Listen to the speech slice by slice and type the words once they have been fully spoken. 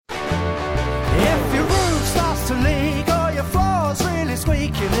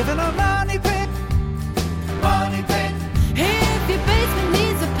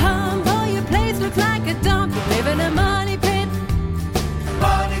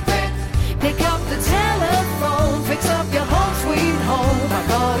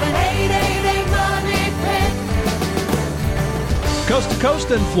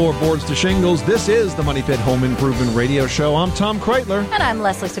coast and floorboards to shingles, this is the Money Pit Home Improvement Radio Show. I'm Tom Kreitler. And I'm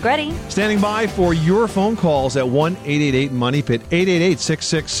Leslie Segretti. Standing by for your phone calls at 1-888-MONEY-PIT,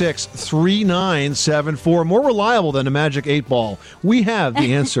 888-666-3974. More reliable than a magic 8-ball. We have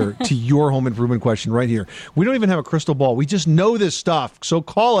the answer to your home improvement question right here. We don't even have a crystal ball. We just know this stuff. So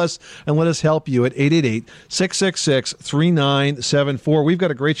call us and let us help you at 888-666-3974. We've got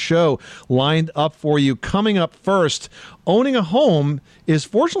a great show lined up for you. Coming up first, owning a home is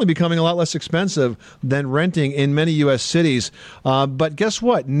fortunately becoming a lot less expensive than renting in many U.S. cities. But guess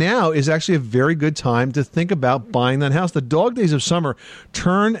what? Now is actually a very good time to think about buying that house. The dog days of summer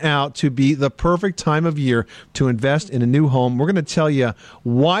turn out to be the perfect time of year to invest in a new home. We're going to tell you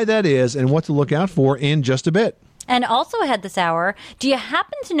why that is and what to look out for in just a bit. And also ahead this hour, do you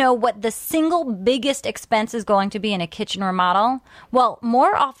happen to know what the single biggest expense is going to be in a kitchen remodel? Well,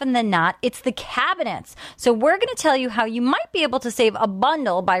 more often than not, it's the cabinets. So we're going to tell you how you might be able to save a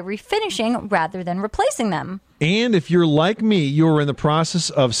bundle by refinishing rather than replacing them. And if you're like me, you're in the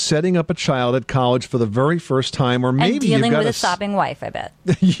process of setting up a child at college for the very first time, or maybe and dealing you've got with a sobbing wife, I bet.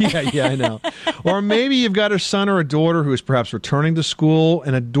 yeah, I know. Or maybe you've got a son or a daughter who is perhaps returning to school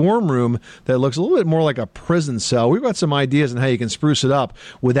in a dorm room that looks a little bit more like a prison cell. We've got some ideas on how you can spruce it up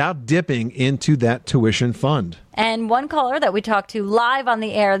without dipping into that tuition fund. And one caller that we talked to live on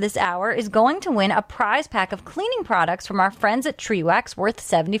the air this hour is going to win a prize pack of cleaning products from our friends at Tree Wax worth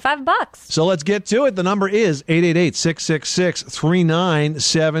 $75. So let's get to it. The number is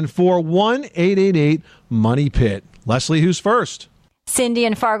 888-666-3974, 1-888-MONEY-PIT. Leslie, who's first? Cindy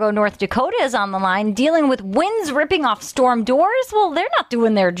in Fargo, North Dakota is on the line dealing with winds ripping off storm doors. Well, they're not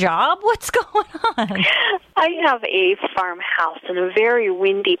doing their job. What's going on? I have a farmhouse in a very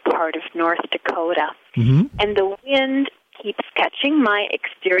windy part of North Dakota, and the wind keeps catching my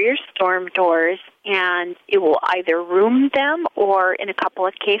exterior storm doors, and it will either ruin them or, in a couple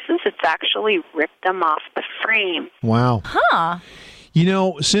of cases, it's actually ripped them off the frame. Wow. Huh. You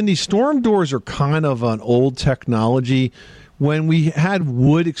know, Cindy, storm doors are kind of an old technology. When we had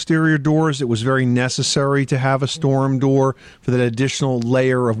wood exterior doors, it was very necessary to have a storm door for that additional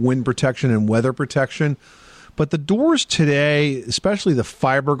layer of wind protection and weather protection. But the doors today, especially the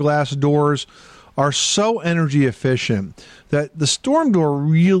fiberglass doors, are so energy efficient that the storm door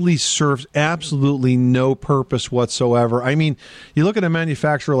really serves absolutely no purpose whatsoever. I mean, you look at a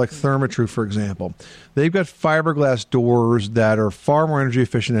manufacturer like Therma-Tru, for example. They've got fiberglass doors that are far more energy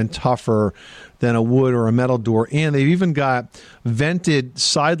efficient and tougher than a wood or a metal door. And they've even got vented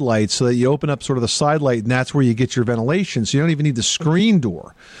side lights so that you open up sort of the side light, and that's where you get your ventilation. So you don't even need the screen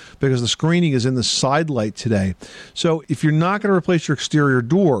door because the screening is in the side light today. So if you're not going to replace your exterior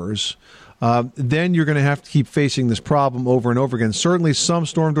doors, then you're going to have to keep facing this problem over and over again. Certainly, some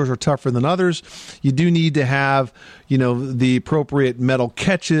storm doors are tougher than others. You do need to have, the appropriate metal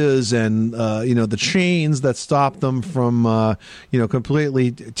catches and, the chains that stop them from,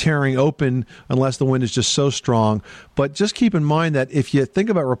 completely tearing open unless the wind is just so strong. But just keep in mind that if you think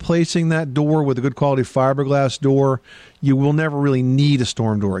about replacing that door with a good quality fiberglass door, you will never really need a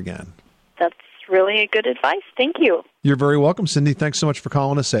storm door again. That's really good advice. Thank you. You're very welcome, Cindy. Thanks so much for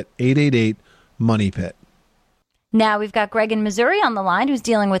calling us at 888-MONEY-PIT. Now we've got Greg in Missouri on the line who's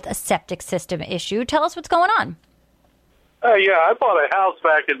dealing with a septic system issue. Tell us what's going on. Yeah, I bought a house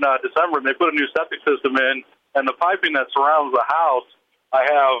back in December, and they put a new septic system in, and the piping that surrounds the house, I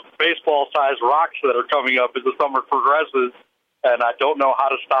have baseball-sized rocks that are coming up as the summer progresses, and I don't know how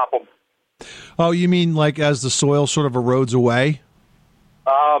to stop them. Oh, you mean like as the soil sort of erodes away?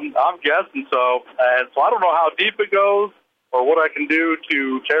 I'm guessing so. And so I don't know how deep it goes or what I can do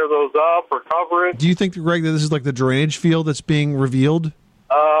to tear those up or cover it. Do you think, Greg, that this is like the drainage field that's being revealed?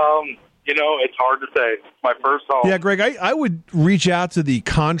 It's hard to say. It's my first home. Yeah, Greg, I would reach out to the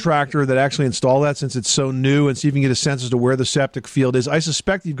contractor that actually installed that since it's so new and see if you can get a sense as to where the septic field is. I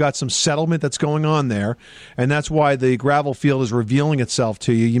suspect you've got some settlement that's going on there, and that's why the gravel field is revealing itself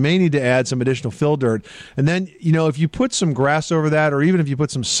to you. You may need to add some additional fill dirt. And then, if you put some grass over that or even if you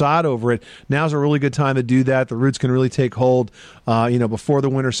put some sod over it, now's a really good time to do that. The roots can really take hold, before the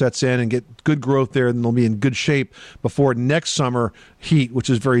winter sets in and get good growth there, and they'll be in good shape before next summer heat, which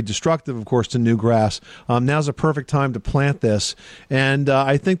is very destructive, of course, to new grass. Now's a perfect time to plant this, and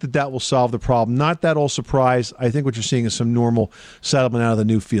I think that will solve the problem. Not that old surprise. I think what you're seeing is some normal settlement out of the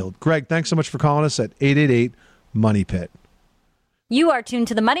new field. Greg, thanks so much for calling us at 888-MONEY-PIT. You are tuned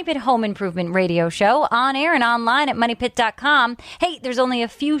to the Money Pit Home Improvement Radio Show, on air and online at MoneyPit.com. Hey, there's only a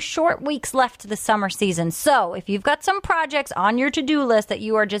few short weeks left to the summer season, so if you've got some projects on your to-do list that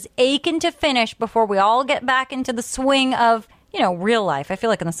you are just aching to finish before we all get back into the swing of real life. I feel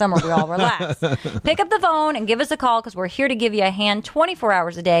like in the summer we all relax. Pick up the phone and give us a call because we're here to give you a hand 24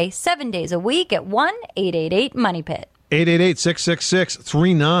 hours a day, 7 days a week at 1-888-MONEY-PIT.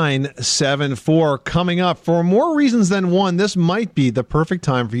 888-666-3974. Coming up, for more reasons than one, this might be the perfect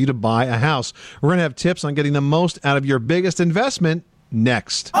time for you to buy a house. We're going to have tips on getting the most out of your biggest investment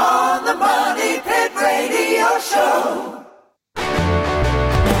next. On the Money Pit Radio Show.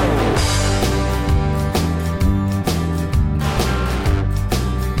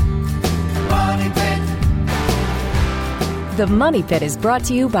 The Money Pit is brought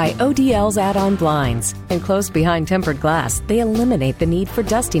to you by ODL's add-on blinds. Enclosed behind tempered glass, they eliminate the need for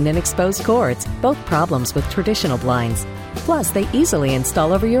dusting and exposed cords, both problems with traditional blinds. Plus, they easily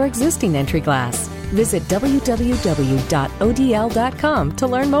install over your existing entry glass. Visit www.odl.com to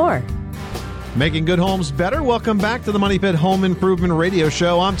learn more. Making good homes better. Welcome back to the Money Pit Home Improvement Radio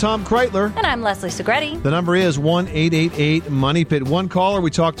Show. I'm Tom Kreitler. And I'm Leslie Segretti. The number is 1-888-MONEY-PIT. One caller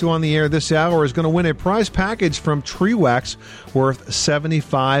we talked to on the air this hour is going to win a prize package from Tree Wax worth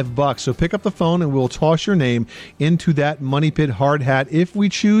 $75. So pick up the phone and we'll toss your name into that Money Pit hard hat. If we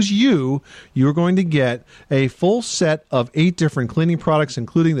choose you, you're going to get a full set of 8 different cleaning products,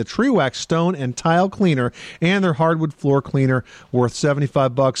 including the Tree Wax Stone and Tile Cleaner and their hardwood floor cleaner worth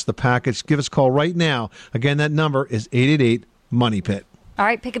 $75. The package. Give us a call right now. Again, that number is 888-MONEY-PIT. All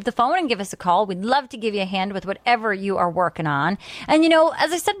right, pick up the phone and give us a call. We'd love to give you a hand with whatever you are working on. And,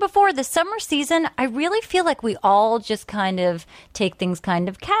 as I said before, the summer season, I really feel like we all just kind of take things kind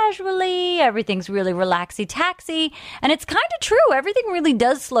of casually. Everything's really relaxy-taxy. And it's kind of true. Everything really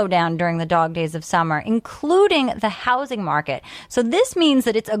does slow down during the dog days of summer, including the housing market. So this means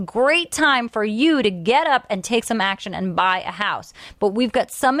that it's a great time for you to get up and take some action and buy a house. But we've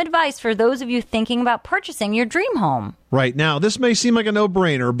got some advice for those of you thinking about purchasing your dream home. Right. Now, this may seem like a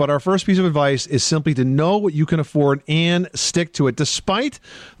no-brainer, but our first piece of advice is simply to know what you can afford and stick to it. Despite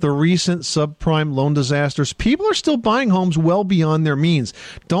the recent subprime loan disasters, people are still buying homes well beyond their means.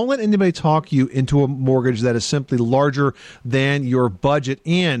 Don't let anybody talk you into a mortgage that is simply larger than your budget.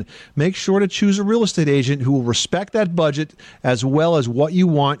 And make sure to choose a real estate agent who will respect that budget as well as what you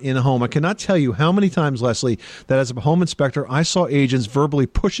want in a home. I cannot tell you how many times, Leslie, that as a home inspector, I saw agents verbally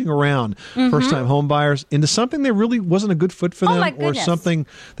pushing around first-time home buyers into something they really wasn't a good fit for them or something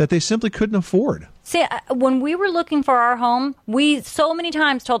that they simply couldn't afford. See, when we were looking for our home, we so many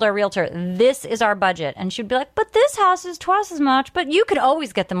times told our realtor, this is our budget. And she'd be like, but this house is twice as much, but you could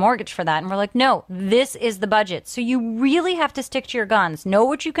always get the mortgage for that. And we're like, no, this is the budget. So you really have to stick to your guns. Know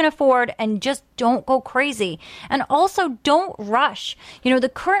what you can afford and just don't go crazy. And also don't rush. The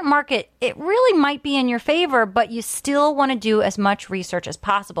current market, it really might be in your favor, but you still want to do as much research as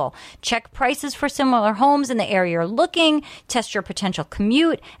possible. Check prices for similar homes in the area you're looking, test your potential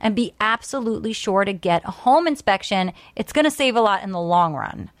commute, and be absolutely sure to get a home inspection. It's going to save a lot in the long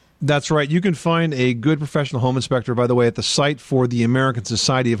run. That's right. You can find a good professional home inspector, by the way, at the site for the American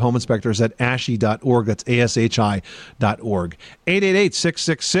Society of Home Inspectors at ASHI.org. That's ASHI.org.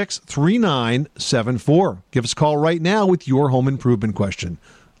 888-666-3974. Give us a call right now with your home improvement question.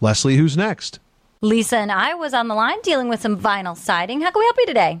 Leslie, who's next? Lisa and I was on the line dealing with some vinyl siding. How can we help you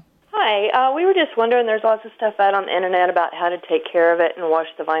today? Hi. We were just wondering, there's lots of stuff out on the internet about how to take care of it and wash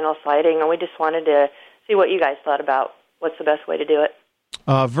the vinyl siding, and we just wanted to see what you guys thought about what's the best way to do it.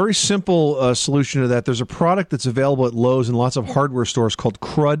 Very simple solution to that. There's a product that's available at Lowe's and lots of hardware stores called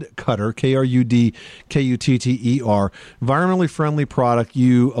Crud Cutter, Krudkutter. Environmentally friendly product.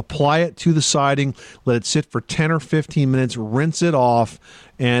 You apply it to the siding, let it sit for 10 or 15 minutes, rinse it off,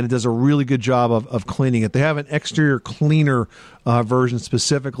 and it does a really good job of cleaning it. They have an exterior cleaner version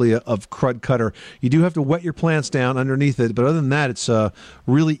specifically of Crud Cutter. You do have to wet your plants down underneath it, but other than that, it's a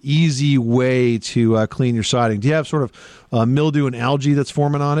really easy way to clean your siding. Do you have sort of mildew and algae that's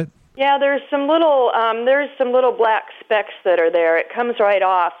forming on it? Yeah, there's some little black specks that are there. It comes right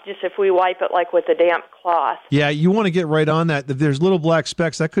off just if we wipe it like with a damp cloth. Yeah, you want to get right on that. If there's little black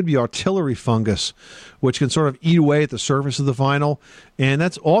specks, that could be artillery fungus, which can sort of eat away at the surface of the vinyl, and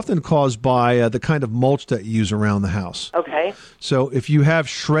that's often caused by the kind of mulch that you use around the house. Okay. So if you have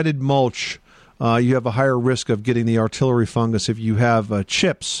shredded mulch, you have a higher risk of getting the artillery fungus. If you have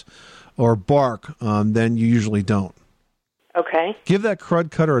chips or bark, then you usually don't. Okay. Give that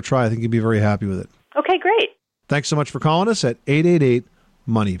Crud Cutter a try. I think you'd be very happy with it. Okay, great. Thanks so much for calling us at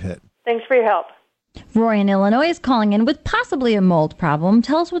 888-MONEY-PIT. Thanks for your help. Roy in Illinois is calling in with possibly a mold problem.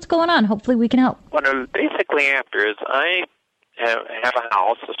 Tell us what's going on. Hopefully we can help. What I'm basically after is I have a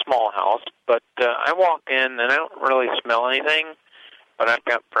house, a small house, but I walk in and I don't really smell anything, but I've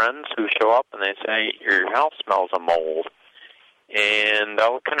got friends who show up and they say, your house smells of mold. and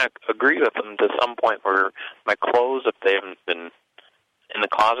I'll kind of agree with them to some point where my clothes, if they haven't been in the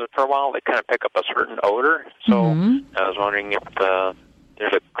closet for a while, they kind of pick up a certain odor. So I was wondering if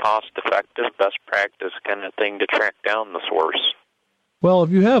there's a cost-effective, best practice kind of thing to track down the source. Well,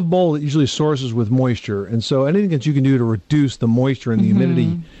 if you have mold, it usually sources with moisture, and so anything that you can do to reduce the moisture and the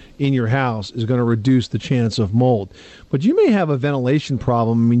humidity in your house is going to reduce the chance of mold. But you may have a ventilation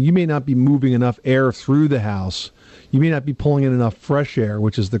problem. I mean, you may not be moving enough air through the house. You may not be pulling in enough fresh air,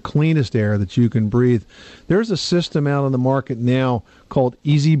 which is the cleanest air that you can breathe. There's a system out on the market now called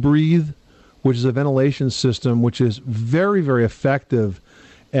Easy Breathe, which is a ventilation system which is very, very effective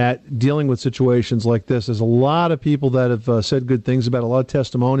at dealing with situations like this. There's a lot of people that have said good things about it, a lot of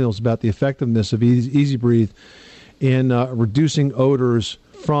testimonials about the effectiveness of Easy Breathe in reducing odors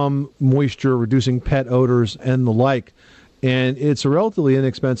from moisture, reducing pet odors, and the like. And it's a relatively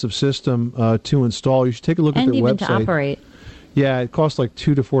inexpensive system to install. You should take a look at their website. And even to operate. Yeah, it costs like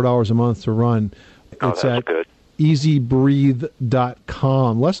 $2 to $4 a month to run. It's at good.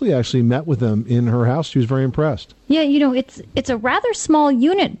 easybreathe.com. Leslie actually met with them in her house. She was very impressed. Yeah, it's a rather small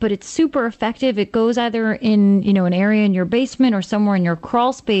unit, but it's super effective. It goes either in, an area in your basement or somewhere in your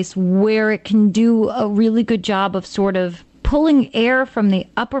crawl space where it can do a really good job of sort of pulling air from the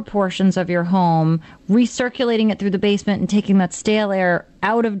upper portions of your home, recirculating it through the basement and taking that stale air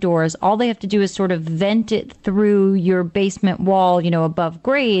out of doors. All they have to do is sort of vent it through your basement wall, above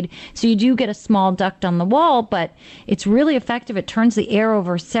grade. So you do get a small duct on the wall, but it's really effective. It turns the air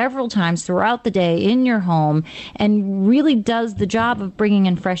over several times throughout the day in your home and really does the job of bringing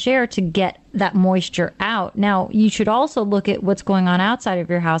in fresh air to get that moisture out. Now, you should also look at what's going on outside of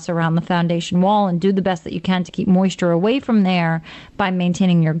your house around the foundation wall and do the best that you can to keep moisture away from there by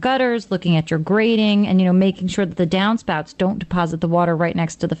maintaining your gutters, looking at your grading, and, making sure that the downspouts don't deposit the water right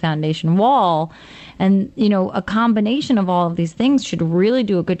next to the foundation wall. And, a combination of all of these things should really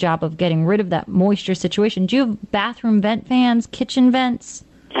do a good job of getting rid of that moisture situation. Do you have bathroom vent fans, kitchen vents?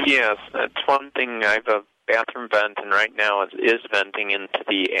 Yes, that's one thing. I have a bathroom vent, and right now it is venting into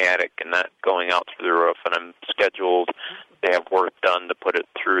the attic and not going out through the roof, and I'm scheduled to have work done to put it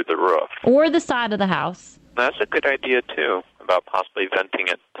through the roof. Or the side of the house. That's a good idea, too, about possibly venting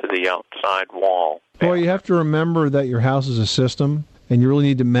it to the outside wall. Well, you have to remember that your house is a system, and you really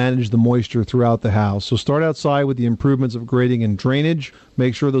need to manage the moisture throughout the house. So start outside with the improvements of grading and drainage.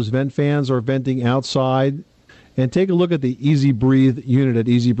 Make sure those vent fans are venting outside. And take a look at the Easy Breathe unit at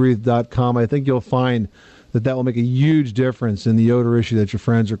easybreathe.com. I think you'll find that will make a huge difference in the odor issue that your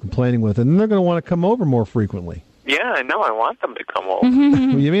friends are complaining with. And then they're going to want to come over more frequently. Yeah, I know. I want them to come over.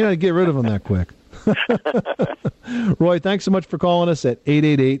 Well, you may not get rid of them that quick. Roy, thanks so much for calling us at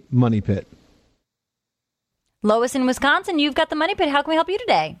 888-MONEY-PIT. Lois in Wisconsin, you've got the Money Pit. How can we help you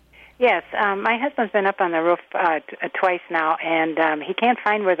today? Yes, my husband's been up on the roof twice now, and he can't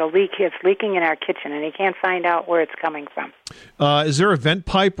find where the leak is. Leaking in our kitchen, and he can't find out where it's coming from. Is there a vent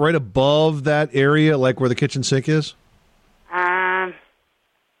pipe right above that area, like where the kitchen sink is? I'm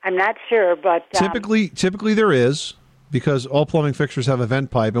not sure, but typically there is, because all plumbing fixtures have a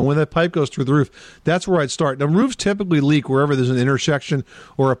vent pipe, and when that pipe goes through the roof, that's where I'd start. Now, roofs typically leak wherever there's an intersection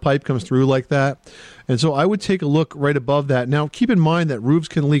or a pipe comes through like that, and so I would take a look right above that. Now, keep in mind that roofs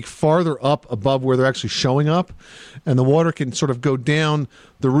can leak farther up above where they're actually showing up, and the water can sort of go down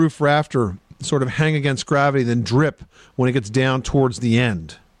the roof rafter, sort of hang against gravity, then drip when it gets down towards the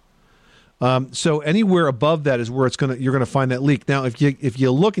end. So anywhere above that is where you're gonna find that leak. Now, if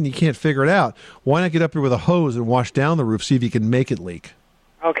you look and you can't figure it out, why not get up here with a hose and wash down the roof, see if you can make it leak?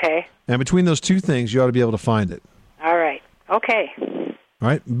 Okay. And between those two things, you ought to be able to find it. All right. Okay. All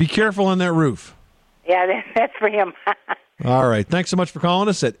right. Be careful on that roof. Yeah, that's for him. All right. Thanks so much for calling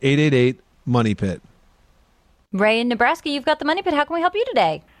us at 888-MONEY-PIT. Ray in Nebraska, you've got the Money Pit. How can we help you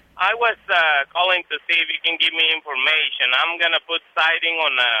today? I was calling to see if you can give me information. I'm going to put siding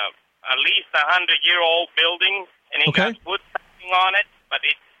on at least 100-year-old building, and it got wood siding on it, but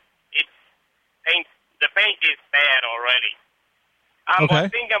the paint is bad already. I was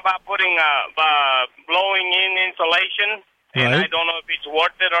thinking about putting blowing in insulation, and I don't know if it's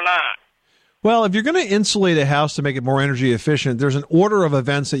worth it or not. Well, if you're going to insulate a house to make it more energy efficient, there's an order of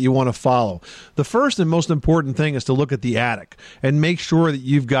events that you want to follow. The first and most important thing is to look at the attic and make sure that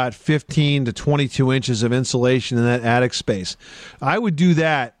you've got 15 to 22 inches of insulation in that attic space. I would do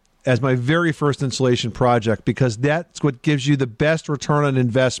that as my very first insulation project because that's what gives you the best return on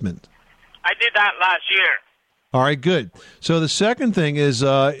investment. I did that last year. All right, good. So the second thing is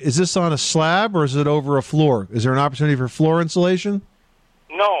this on a slab or is it over a floor? Is there an opportunity for floor insulation?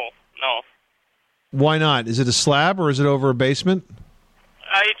 No. Why not? Is it a slab or is it over a basement?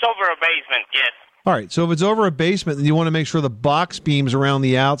 It's over a basement, yes. All right, so if it's over a basement, then you want to make sure the box beams around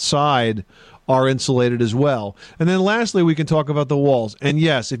the outside are insulated as well. And then lastly, we can talk about the walls. And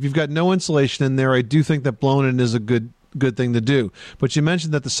yes, if you've got no insulation in there, I do think that blowing it is a good thing to do. But you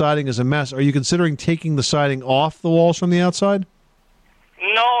mentioned that the siding is a mess. Are you considering taking the siding off the walls from the outside?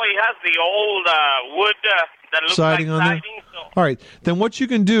 No, it has the old wood that looks siding like on siding. there? So. All right, then what you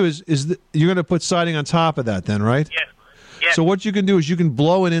can do is you're going to put siding on top of that then, right? Yes. Yes. So what you can do is you can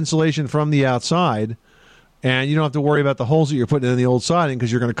blow in insulation from the outside, and you don't have to worry about the holes that you're putting in the old siding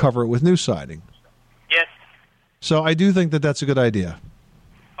because you're going to cover it with new siding. Yes. So I do think that that's a good idea.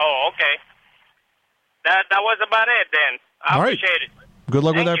 Oh, okay. That was about it then. I All right. appreciate it. Good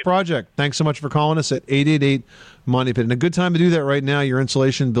luck with Thank that you. project. Thanks so much for calling us at 888-MONEY PIT. And a good time to do that right now. Your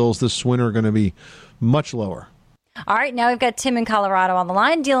insulation bills this winter are going to be much lower. All right, now we've got Tim in Colorado on the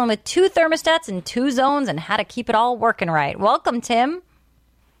line dealing with 2 thermostats and 2 zones and how to keep it all working right. Welcome, Tim.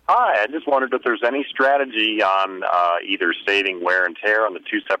 Hi, I just wondered if there's any strategy on either saving wear and tear on the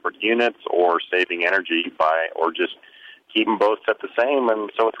 2 separate units or saving energy or just keep them both set the same and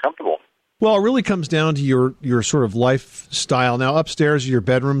so it's comfortable. Well, it really comes down to your sort of lifestyle. Now, upstairs are your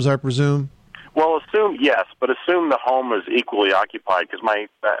bedrooms, I presume? Well, assume the home is equally occupied because my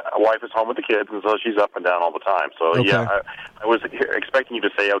wife is home with the kids, and so she's up and down all the time. So, Okay. yeah, I was expecting you to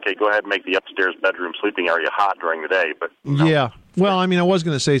say, okay, go ahead and make the upstairs bedroom sleeping area hot during the day. But no. Yeah. Well, I mean, I was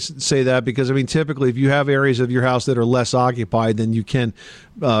going to say that because, I mean, typically if you have areas of your house that are less occupied, then you can,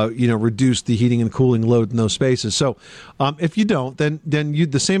 reduce the heating and cooling load in those spaces. So if you don't, then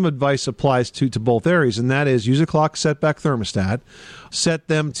the same advice applies to both areas, and that is use a clock setback thermostat. Set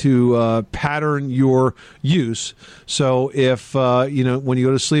them to pattern your use. So if when you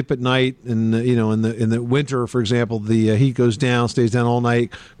go to sleep at night, and in the winter, for example, the heat goes down, stays down all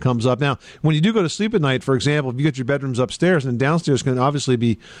night, comes up. Now, when you do go to sleep at night, for example, if you get your bedrooms upstairs, and downstairs can obviously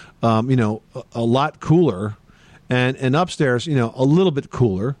be, a lot cooler, and upstairs, a little bit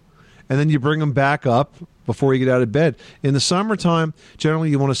cooler, and then you bring them back up before you get out of bed. In the summertime, generally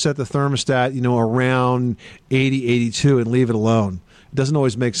you want to set the thermostat, around 80, 82 and leave it alone. It doesn't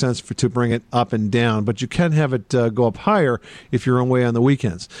always make sense to bring it up and down, but you can have it go up higher if you're away on the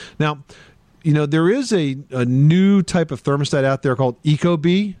weekends. Now, there is a new type of thermostat out there called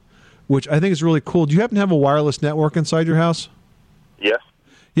ecobee, which I think is really cool. Do you happen to have a wireless network inside your house? Yes.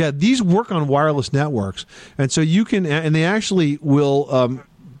 Yeah, these work on wireless networks, and so you can, and they actually will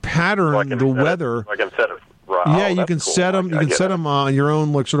pattern the weather. I can set it. Right. Yeah, you can set them. You can set them on your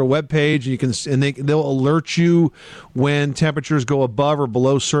own sort of web page. You can, and they'll alert you when temperatures go above or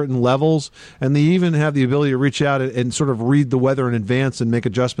below certain levels, and they even have the ability to reach out and sort of read the weather in advance and make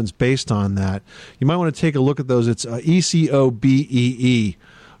adjustments based on that. You might want to take a look at those. It's ECOBEE.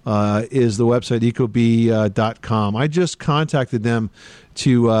 Is the website ecobee.com. I just contacted them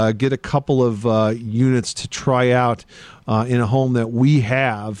to get a couple of units to try out in a home that we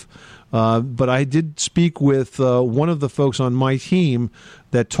have. But I did speak with one of the folks on my team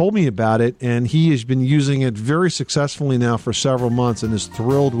that told me about it, and he has been using it very successfully now for several months and is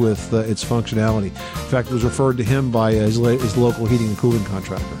thrilled with its functionality. In fact, it was referred to him by his local heating and cooling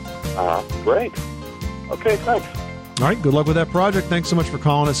contractor. Great. Okay, thanks. All right, good luck with that project. Thanks so much for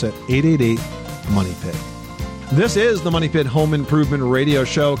calling us at 888-MONEY-PIT. This is the Money Pit Home Improvement Radio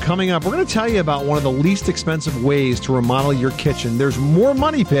Show. Coming up, we're going to tell you about one of the least expensive ways to remodel your kitchen. There's more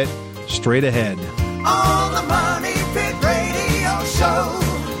Money Pit straight ahead. On the Money Pit Radio Show,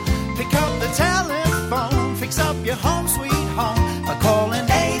 pick up the telephone, fix up your home sweet home by calling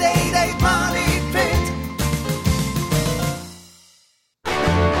 888-MONEY-PIT.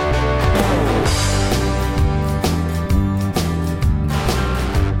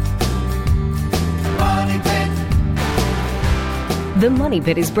 The Money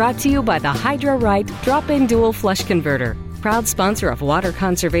Pit is brought to you by the Hydro-Right Drop-In Dual Flush Converter. Proud sponsor of Water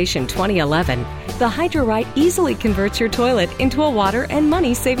Conservation 2011, the Hydro-Right easily converts your toilet into a water and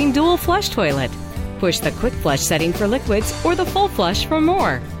money-saving dual flush toilet. Push the quick flush setting for liquids or the full flush for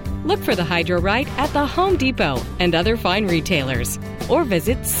more. Look for the Hydro-Right at the Home Depot and other fine retailers. Or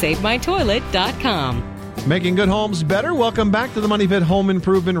visit SaveMyToilet.com. Making good homes better. Welcome back to the Money Pit Home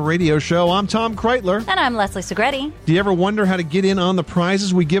Improvement Radio Show. I'm Tom Kreitler. And I'm Leslie Segretti. Do you ever wonder how to get in on the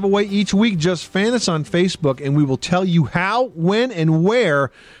prizes we give away each week? Just fan us on Facebook, and we will tell you how, when, and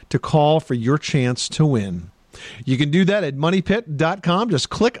where to call for your chance to win. You can do that at moneypit.com. Just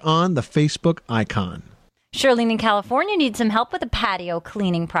click on the Facebook icon. Shirley in California needs some help with a patio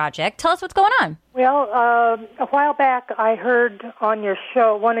cleaning project. Tell us what's going on. Well, a while back I heard on your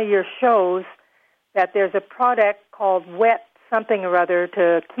show, one of your shows, that there's a product called Wet something or other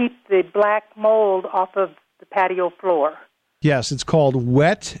to keep the black mold off of the patio floor. Yes, it's called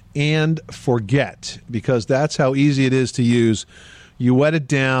Wet and Forget because that's how easy it is to use. You wet it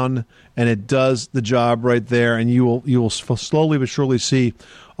down, and it does the job right there, and you will slowly but surely see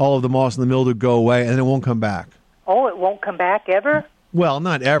all of the moss and the mildew go away, and it won't come back. Oh, it won't come back ever? Well,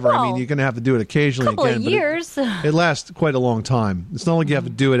 not ever. Well, I mean, you're going to have to do it occasionally couple again. of but years. It lasts quite a long time. It's not like you have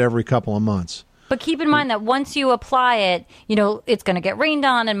to do it every couple of months. But keep in mind that once you apply it, it's going to get rained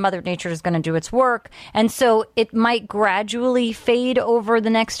on and Mother Nature is going to do its work. And so it might gradually fade over the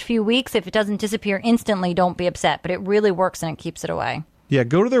next few weeks. If it doesn't disappear instantly, don't be upset. But it really works and it keeps it away. Yeah,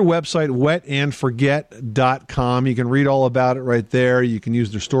 go to their website, wetandforget.com. You can read all about it right there. You can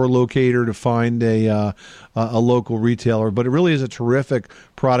use their store locator to find a local retailer. But it really is a terrific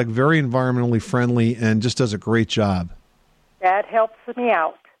product, very environmentally friendly, and just does a great job. That helps me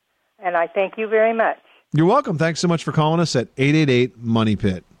out. And I thank you very much. You're welcome. Thanks so much for calling us at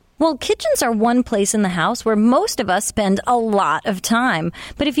 888-MONEY-PIT. Well, kitchens are one place in the house where most of us spend a lot of time.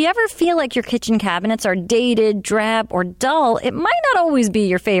 But if you ever feel like your kitchen cabinets are dated, drab, or dull, it might not always be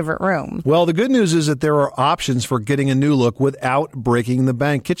your favorite room. Well, the good news is that there are options for getting a new look without breaking the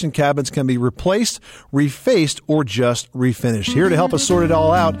bank. Kitchen cabinets can be replaced, refaced, or just refinished. Here to help us sort it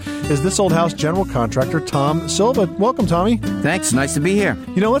all out is This Old House general contractor Tom Silva. Welcome, Tommy. Thanks. Nice to be here.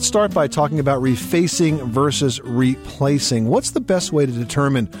 Let's start by talking about refacing versus replacing. What's the best way to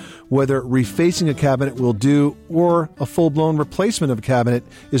determine whether refacing a cabinet will do or a full-blown replacement of a cabinet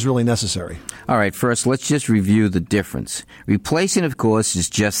is really necessary? All right, first, let's just review the difference. Replacing, of course, is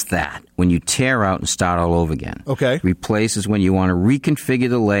just that, when you tear out and start all over again. Okay. Replace is when you want to reconfigure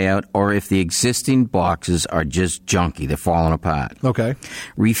the layout or if the existing boxes are just junky, they're falling apart. Okay.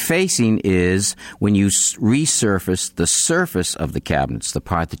 Refacing is when you resurface the surface of the cabinets, the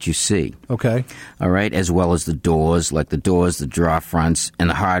part that you see. Okay. All right, as well as the doors, like the doors, the drawer fronts, and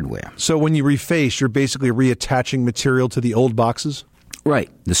the hardware. So when you reface, you're basically reattaching material to the old boxes? Right.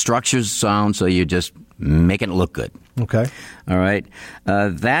 The structure's sound, so you're just making it look good. Okay. All right.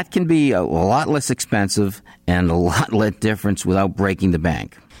 That can be a lot less expensive and a lot less difference without breaking the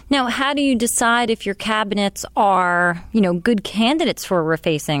bank. Now, how do you decide if your cabinets are, good candidates for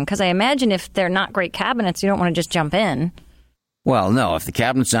refacing? Because I imagine if they're not great cabinets, you don't want to just jump in. Well, no. If the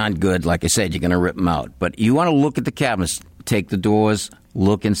cabinets aren't good, like I said, you're going to rip them out. But you want to look at the cabinets. Take the doors,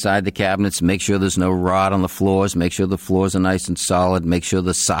 look inside the cabinets, make sure there's no rot on the floors, make sure the floors are nice and solid, make sure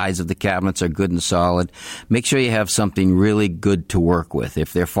the sides of the cabinets are good and solid. Make sure you have something really good to work with.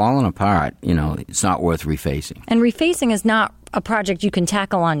 If they're falling apart, it's not worth refacing. And refacing is not a project you can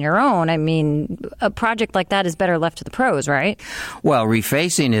tackle on your own. I mean, a project like that is better left to the pros, right? Well,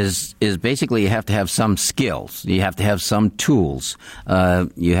 refacing is basically you have to have some skills. You have to have some tools.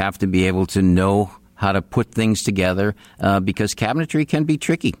 You have to be able to know how to put things together because cabinetry can be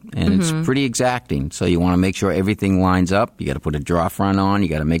tricky and it's pretty exacting. So you want to make sure everything lines up. You got to put a drawer front on. You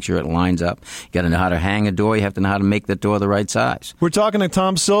got to make sure it lines up. You got to know how to hang a door. You have to know how to make that door the right size. We're talking to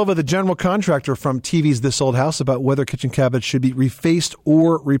Tom Silva, the general contractor from TV's This Old House, about whether kitchen cabinets should be refaced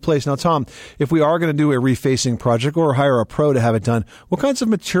or replaced. Now, Tom, if we are going to do a refacing project or hire a pro to have it done, what kinds of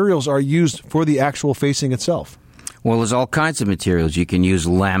materials are used for the actual facing itself? Well, there's all kinds of materials. You can use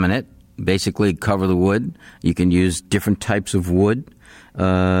laminate. Basically cover the wood. You can use different types of wood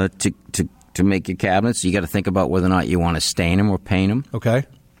to make your cabinets. You got to think about whether or not you want to stain them or paint them. Okay.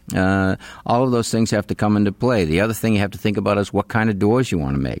 All of those things have to come into play. The other thing you have to think about is what kind of doors you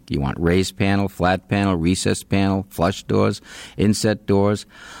want to make. You want raised panel, flat panel, recessed panel, flush doors, inset doors.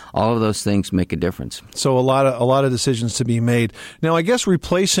 All of those things make a difference. So a lot of decisions to be made. Now, I guess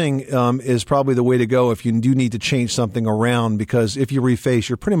replacing is probably the way to go if you do need to change something around, because if you reface,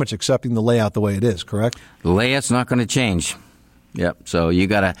 you're pretty much accepting the layout the way it is, correct? The layout's not going to change. Yep. So you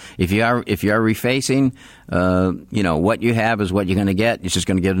gotta, if you are refacing, what you have is what you're going to get. It's just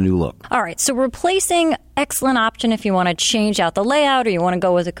going to get a new look. All right. So replacing, excellent option if you want to change out the layout, or you want to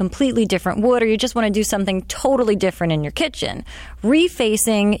go with a completely different wood, or you just want to do something totally different in your kitchen.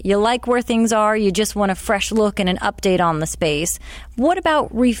 Refacing, you like where things are, you just want a fresh look and an update on the space. What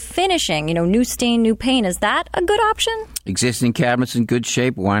about refinishing? New stain, new paint. Is that a good option? Existing cabinets in good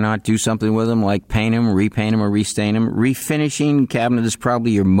shape. Why not do something with them, like paint them, repaint them, or restain them? Refinishing cabinet is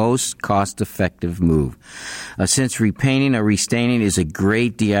probably your most cost-effective move. Since repainting or restaining is a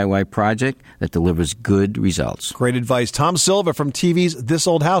great DIY project that delivers good results. Great advice. Tom Silva from TV's This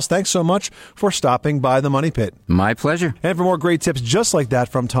Old House. Thanks so much for stopping by the Money Pit. My pleasure. And for more great tips just like that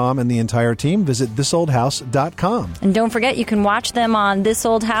from Tom and the entire team, visit thisoldhouse.com. And don't forget, you can watch them on This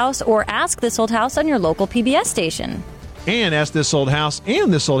Old House or Ask This Old House on your local PBS station. And Ask This Old House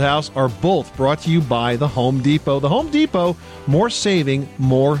and This Old House are both brought to you by the Home Depot. The Home Depot, more saving,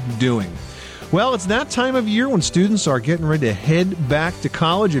 more doing. Well, it's that time of year when students are getting ready to head back to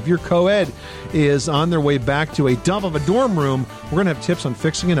college. If your co-ed is on their way back to a dump of a dorm room, we're going to have tips on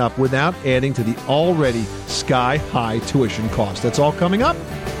fixing it up without adding to the already sky-high tuition cost. That's all coming up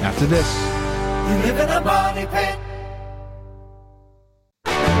after this. You live in a money pit.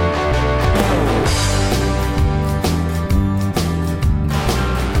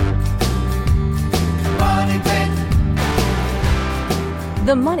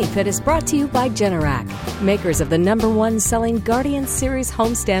 The Money Pit is brought to you by Generac, makers of the #1 selling Guardian Series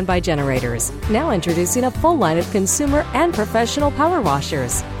home standby generators. Now introducing a full line of consumer and professional power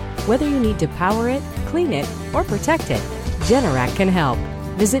washers. Whether you need to power it, clean it, or protect it, Generac can help.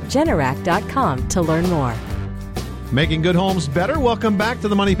 Visit Generac.com to learn more. Making good homes better. Welcome back to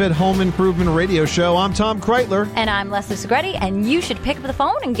the Money Pit Home Improvement Radio Show. I'm Tom Kreitler. And I'm Leslie Segretti, and you should pick up the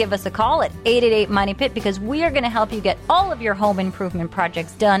phone and give us a call at 888-MONEY-PIT because we are going to help you get all of your home improvement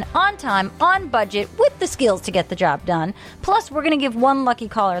projects done on time, on budget, with the skills to get the job done. Plus, we're going to give one lucky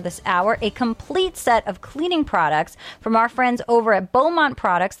caller this hour a complete set of cleaning products from our friends over at Beaumont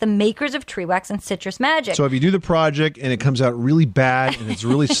Products, the makers of Tree Wax and Citrus Magic. So if you do the project and it comes out really bad and it's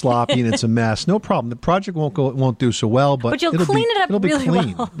really sloppy and it's a mess, no problem. The project won't do so well, but you'll clean it up really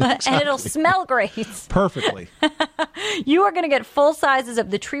clean. well, Exactly. and it'll smell great. Perfectly. You are going to get full sizes of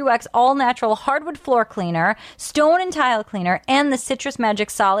the Tree Wax all-natural hardwood floor cleaner, stone and tile cleaner, and the Citrus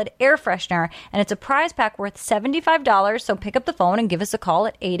Magic solid air freshener, and it's a prize pack worth $75, so pick up the phone and give us a call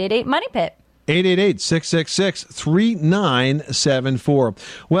at 888-MONEY-PIT. 888-666-3974.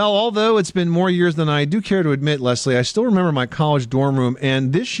 Well, although it's been more years than I do care to admit, Leslie, I still remember my college dorm room,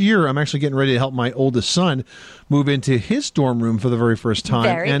 and this year I'm actually getting ready to help my oldest son move into his dorm room for the very first time.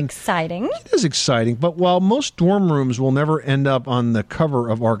 Very exciting. It is exciting, but while most dorm rooms will never end up on the cover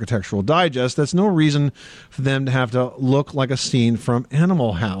of Architectural Digest, that's no reason for them to have to look like a scene from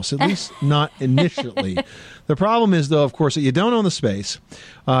Animal House, at least not initially. The problem is, though, of course, that you don't own the space.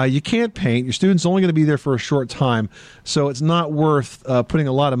 You can't paint. Your student's only going to be there for a short time, so it's not worth putting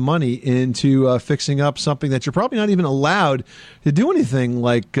a lot of money into fixing up something that you're probably not even allowed to do anything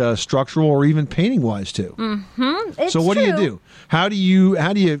like structural or even painting-wise to. Mm-hmm. It's so what true. do you do? How do you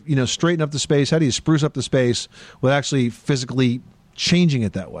straighten up the space? How do you spruce up the space without actually physically changing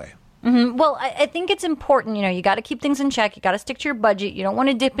it that way? Mm-hmm. Well, I think it's important, you got to keep things in check. You got to stick to your budget. You don't want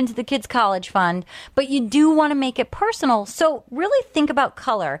to dip into the kids' college fund, but you do want to make it personal. So really think about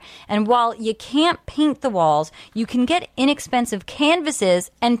color. And while you can't paint the walls, you can get inexpensive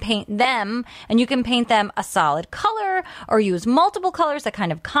canvases and paint them. And you can paint them a solid color or use multiple colors that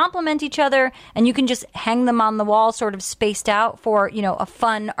kind of complement each other. And you can just hang them on the wall sort of spaced out for, a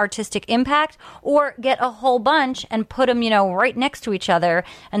fun artistic impact, or get a whole bunch and put them, right next to each other,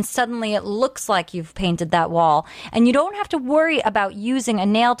 and suddenly it looks like you've painted that wall. And you don't have to worry about using a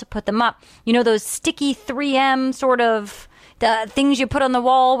nail to put them up. Those sticky 3M sort of the things you put on the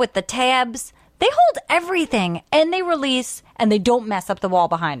wall with the tabs, they hold everything, and they release, and they don't mess up the wall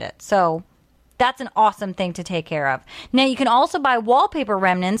behind it. So that's an awesome thing to take care of. Now, you can also buy wallpaper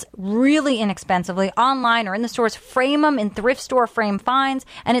remnants really inexpensively online or in the stores. Frame them in thrift store frame finds,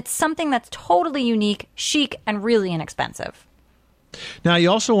 and it's something that's totally unique, chic, and really inexpensive. Now, you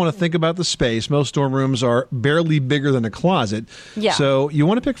also want to think about the space. Most dorm rooms are barely bigger than a closet. Yeah. So you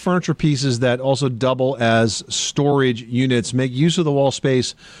want to pick furniture pieces that also double as storage units. Make use of the wall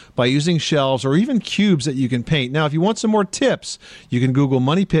space by using shelves or even cubes that you can paint. Now, if you want some more tips, you can Google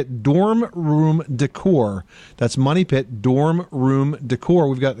Money Pit Dorm Room Decor. That's Money Pit Dorm Room Decor.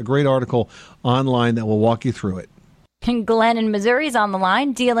 We've got a great article online that will walk you through it. And Glenn in Missouri is on the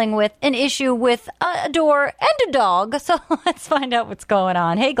line dealing with an issue with a door and a dog. So let's find out what's going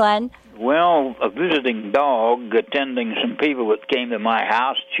on. Hey, Glenn. Well, a visiting dog attending some people that came to my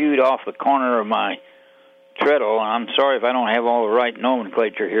house chewed off the corner of my treadle. And I'm sorry if I don't have all the right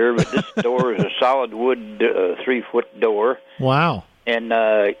nomenclature here, but this door is a solid wood 3-foot door. Wow. And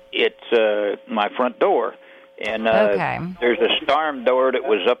it's my front door. And there's a storm door that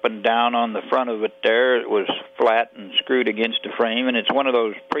was up and down on the front of it there. It was flat and screwed against the frame, and it's one of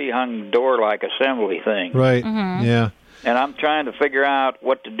those pre-hung door-like assembly things. Right, yeah. And I'm trying to figure out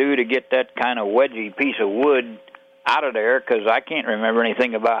what to do to get that kind of wedgy piece of wood out of there, because I can't remember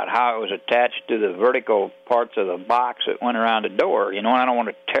anything about how it was attached to the vertical parts of the box that went around the door. And I don't want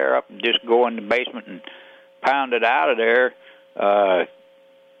to tear up and just go in the basement and pound it out of there. I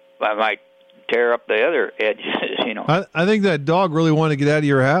might tear up the other edges, I think that dog really wanted to get out of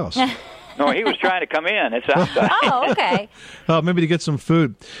your house. No, he was trying to come in. It's outside. Oh, okay. Maybe to get some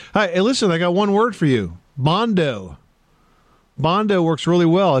food. Hey, listen, I got one word for you. Bondo. Bondo works really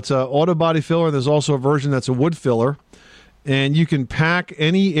well. It's an auto body filler. There's also a version that's a wood filler. and you can pack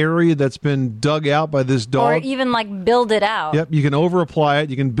any area that's been dug out by this dog. Or even like build it out. Yep, you can over-apply it,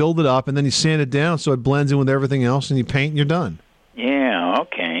 you can build it up, and then you sand it down so it blends in with everything else, and you paint and you're done. Yeah,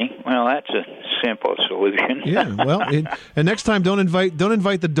 okay. Well, that's a simple solution. Yeah, well, and next time don't invite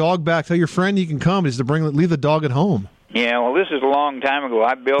the dog back. Tell your friend he can come, is to leave the dog at home. Yeah, well, this is a long time ago.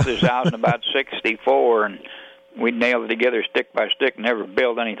 I built this house in about 1964, and we nailed it together stick by stick, never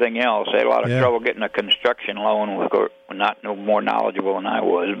built anything else. I had a lot of trouble getting a construction loan. We're not no more knowledgeable than I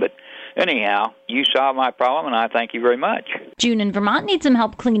was. But anyhow, you solved my problem, and I thank you very much. June in Vermont needs some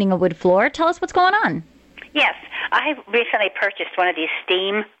help cleaning a wood floor. Tell us what's going on. Yes, I recently purchased one of these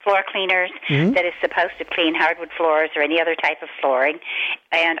steam floor cleaners that is supposed to clean hardwood floors or any other type of flooring,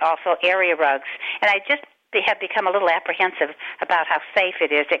 and also area rugs. And I just have become a little apprehensive about how safe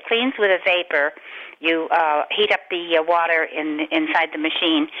it is. It cleans with a vapor. You heat up the water inside the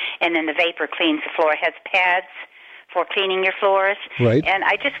machine, and then the vapor cleans the floor. It has pads for cleaning your floors. Right. And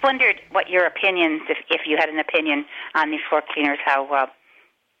I just wondered what your opinions, if you had an opinion on these floor cleaners, how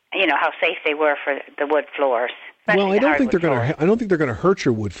safe they were for the wood floors. Well, I don't think they're going to hurt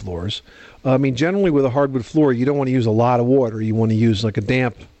your wood floors. I mean, generally with a hardwood floor, you don't want to use a lot of water. You want to use like a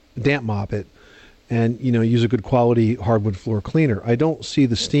damp mop it, and use a good quality hardwood floor cleaner. I don't see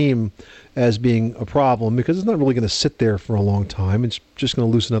the steam as being a problem because it's not really going to sit there for a long time. It's just going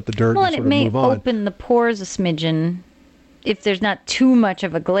to loosen up the dirt and sort of move on. Well, and it may open the pores a smidgen if there's not too much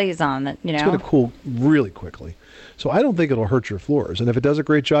of a glaze on it. It's going to cool really quickly. So I don't think it'll hurt your floors. And if it does a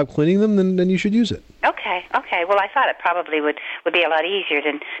great job cleaning them, then you should use it. Okay. Well, I thought it probably would be a lot easier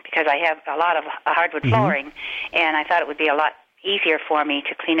because I have a lot of hardwood flooring, and I thought it would be a lot easier for me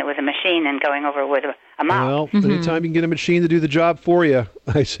to clean it with a machine than going over with a mop. Well, anytime you can get a machine to do the job for you,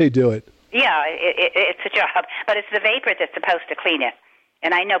 I say do it. Yeah, it's a job, but it's the vapor that's supposed to clean it.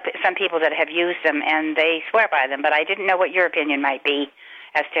 And I know some people that have used them, and they swear by them, but I didn't know what your opinion might be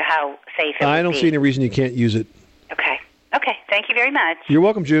as to how safe it would be. I don't see any reason you can't use it. Okay, thank you very much. You're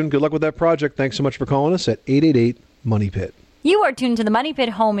welcome, June. Good luck with that project. Thanks so much for calling us at 888-MONEY-PIT. You are tuned to the Money Pit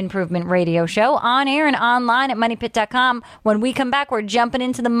Home Improvement Radio Show on air and online at MoneyPit.com. When we come back, we're jumping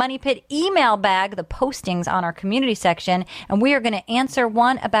into the Money Pit email bag, the postings on our community section, and we are going to answer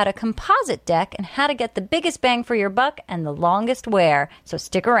one about a composite deck and how to get the biggest bang for your buck and the longest wear. So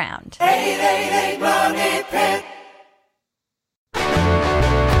stick around. 888 Money Pit.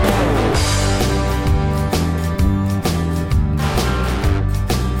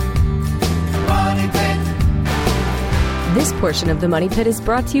 This portion of the Money Pit is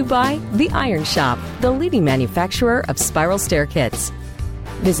brought to you by The Iron Shop, the leading manufacturer of spiral stair kits.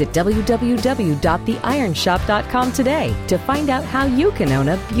 Visit www.theironshop.com today to find out how you can own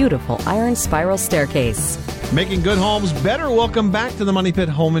a beautiful iron spiral staircase. Making good homes better. Welcome back to the Money Pit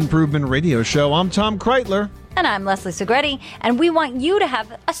Home Improvement Radio Show. I'm Tom Kreitler. And I'm Leslie Segretti, and we want you to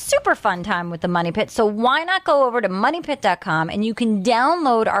have a super fun time with the Money Pit, so why not go over to MoneyPit.com, and you can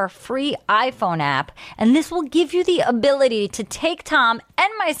download our free iPhone app, and this will give you the ability to take Tom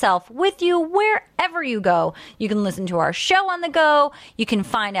and myself with you wherever you go. You can listen to our show on the go, you can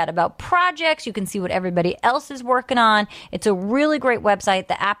find out about projects, you can see what everybody else is working on. It's a really great website.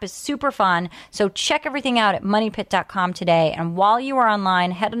 The app is super fun, so check everything out at MoneyPit.com today, and while you are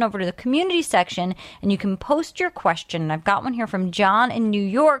online, head on over to the community section, and you can post your question. I've got one here from John in New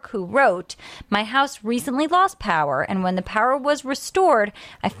York who wrote, "My house recently lost power, and when the power was restored,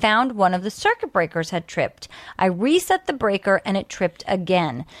 I found one of the circuit breakers had tripped. I reset the breaker and it tripped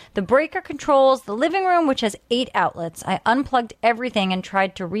again. The breaker controls the living room, which has 8 outlets. I unplugged everything and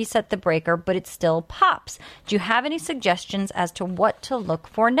tried to reset the breaker, but it still pops. Do you have any suggestions as to what to look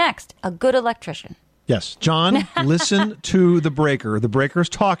for next? A good electrician." Yes, John, listen to the breaker. The breaker is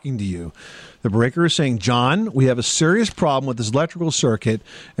talking to you. The breaker is saying, "John, we have a serious problem with this electrical circuit,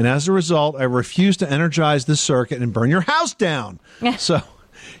 and as a result, I refuse to energize this circuit and burn your house down." So,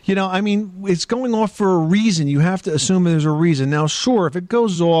 it's going off for a reason. You have to assume there's a reason. Now, sure, if it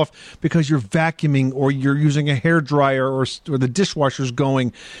goes off because you're vacuuming or you're using a hairdryer or the dishwasher's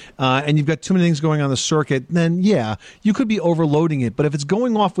going and you've got too many things going on the circuit, then, yeah, you could be overloading it. But if it's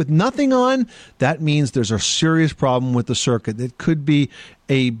going off with nothing on, that means there's a serious problem with the circuit. It could be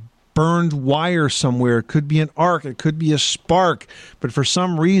a burned wire somewhere. It could be an arc. It could be a spark. But for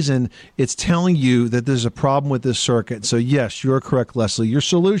some reason, it's telling you that there's a problem with this circuit. So yes, you're correct, Leslie. Your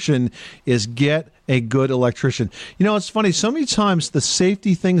solution is get a good electrician. You know, it's funny. So many times the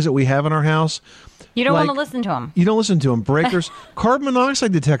safety things that we have in our house, you don't like, want to listen to them. You don't listen to them. Breakers, carbon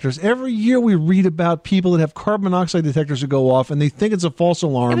monoxide detectors. Every year we read about people that have carbon monoxide detectors that go off, and they think it's a false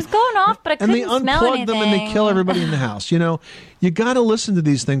alarm. It was going off, but I couldn't smell anything. And they unplug them and they kill everybody in the house. You know, you got to listen to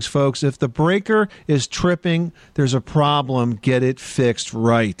these things, folks. If the breaker is tripping, there's a problem. Get it fixed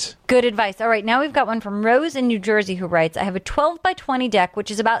right. Good advice. All right, now we've got one from Rose in New Jersey who writes, I have a 12 by 20 deck,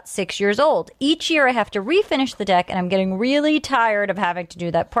 which is about 6 years old. Each year I have to refinish the deck, and I'm getting really tired of having to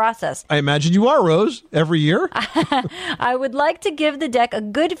do that process. I imagine you are, Rose, every year. I would like to give the deck a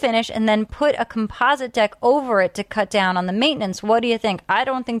good finish and then put a composite deck over it to cut down on the maintenance. What do you think? I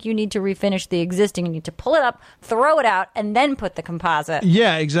don't think you need to refinish the existing. You need to pull it up, throw it out, and then put the composite.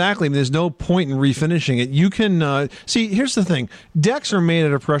 Yeah, exactly. I mean, there's no point in refinishing it. You can, see, here's the thing. Decks are made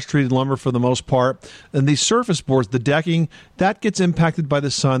out of pressure-treated lumber for the most part, and these surface boards, the decking, that gets impacted by the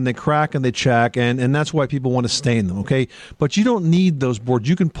sun. They crack and they chack, and that's why people want to stain them, okay? But you don't need those boards.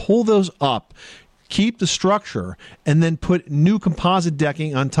 You can pull those up, keep the structure, and then put new composite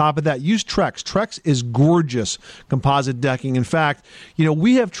decking on top of that. Use Trex. Trex is gorgeous composite decking. In fact, you know,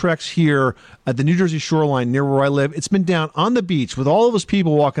 we have Trex here at the New Jersey shoreline near where I live. It's been down on the beach with all of us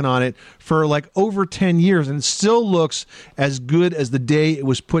people walking on it for like over 10 years, and it still looks as good as the day it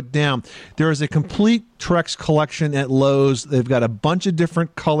was put down. There is a complete Trex collection at Lowe's. They've got a bunch of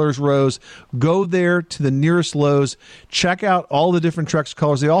different colors, Rose. Go there to the nearest Lowe's. Check out all the different Trex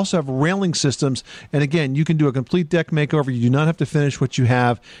colors. They also have railing systems. And again, you can do a complete deck makeover. You do not have to finish what you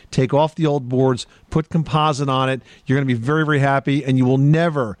have. Take off the old boards, put composite on it. You're going to be very, very happy, and you will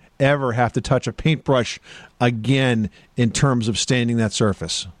never, ever have to touch a paintbrush again in terms of staining that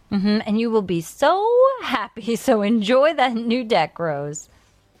surface. And you will be so happy. So enjoy that new deck, Rose.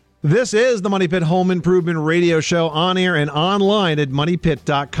 This is the Money Pit Home Improvement Radio Show, on air and online at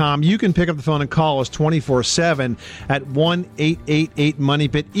MoneyPit.com. You can pick up the phone and call us 24/7 at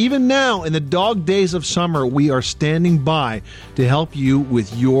 1-888-MONEYPIT. Even now, in the dog days of summer, we are standing by to help you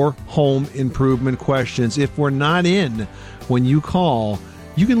with your home improvement questions. If we're not in when you call,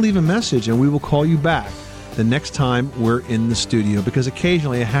 you can leave a message and we will call you back the next time we're in the studio, because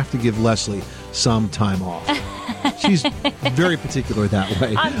occasionally I have to give Leslie some time off. She's very particular that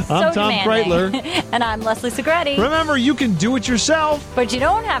way. I'm Tom Kreitler. And I'm Leslie Segretti. Remember, you can do it yourself, but you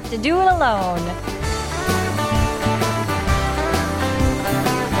don't have to do it alone.